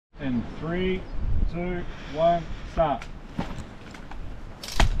in 3, 2, 1, start.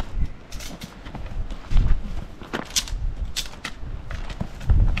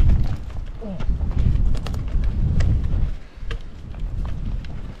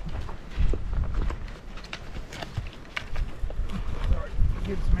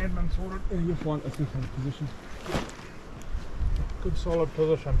 Get some admin sorted. Yeah, you'll find a different position. Good solid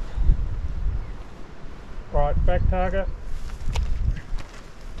position. Right, back target.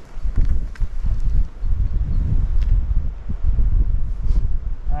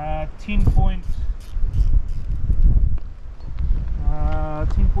 Uh,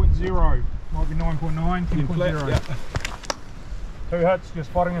 10.0. Might be 9.9, 10.0. Yeah. 2 hits, you're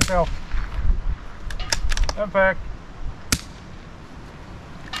spotting yourself. Impact.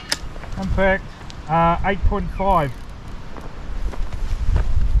 Impact. 8.5.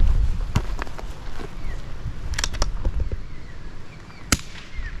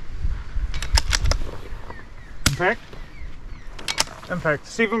 Impact. Impact.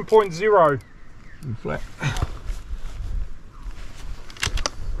 7.0. Flat.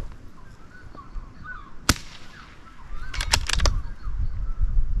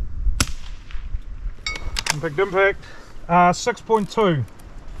 Impact. 6.2.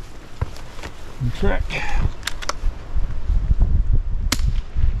 Track.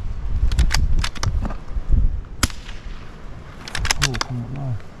 Oh, come on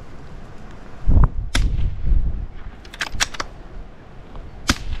now.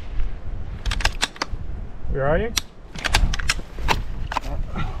 Where are you?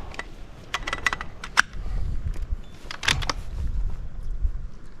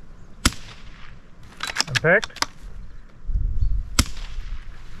 Impact.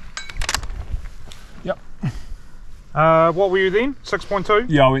 Yep. What were you then? 6.2?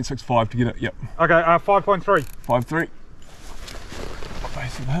 Yeah, I went 6.5 to get it. Yep. Okay, 5.3. 5.3.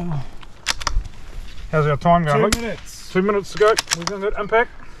 Base of hell. How's our time going? 2 Luke? minutes. 2 minutes to go. We're going to get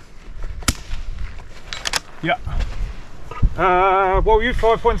impact. Yep. What were you?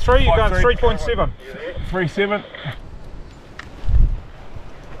 5.3? You're going 3.7. 3.7.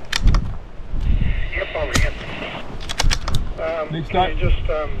 Yep, over here. Next can up. you just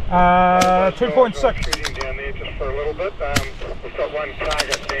 2.6. shooting down there just for a little bit. We've got one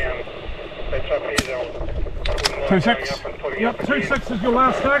target down. That's up here. They'll 2.6. Yep, 2.6 is your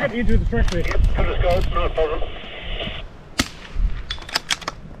last target. You do the track there. Yep, good as gold, not a problem.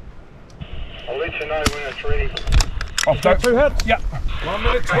 I'll let you know when it's ready. Off Got 2 hits? Yep. 1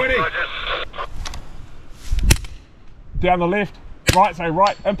 minute 20. Down the left. Right, say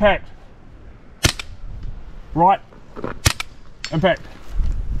right. Impact. Right. Impact.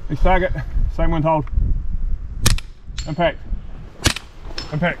 Next target. Same wind hold. Impact.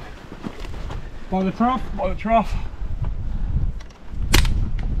 Impact. By the trough? By the trough.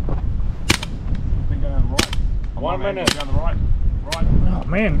 Then go down the right. 1 minute. Down the right. Right. Oh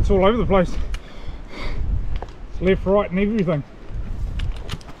man, it's all over the place. It's left, right and everything.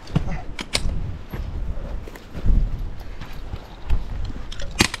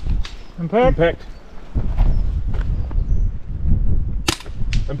 Impact. Impact.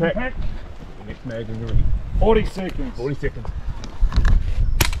 Impact. Impact. Next mag and you're ready. 40 seconds. 40 seconds.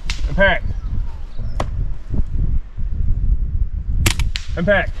 Impact.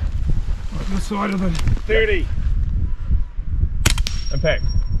 Impact. Right this side of the 30. Impact.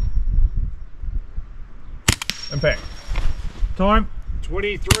 Impact. time.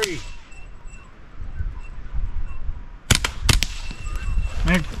 23.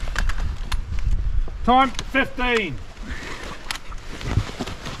 Next. Time. 15.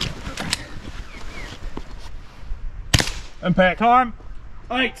 Impact. Time.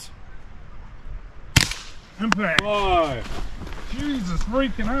 8. Impact. 5. Jesus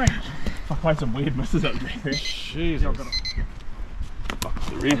freaking H. I played some weird misses up there. Jesus.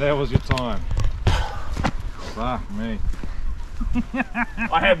 That was your time. Fuck me.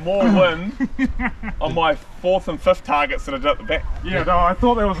 I had more win on my 4th and 5th targets than I did at the back. Yeah, no, I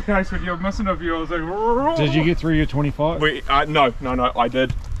thought that was the case when you were missing a few. I was like, Did you get through your 25? No, I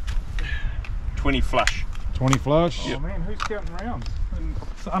did 20 flush. 20 flush? oh man, who's counting rounds? And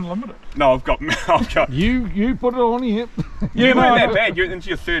it's unlimited. No, I've got. You put it on here. You weren't that bad. You're into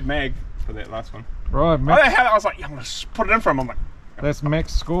your 3rd mag for that last one. Right, I max, was like, yeah, I'm gonna put it in for him. I'm like, that's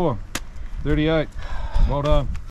max score. 38. Well done.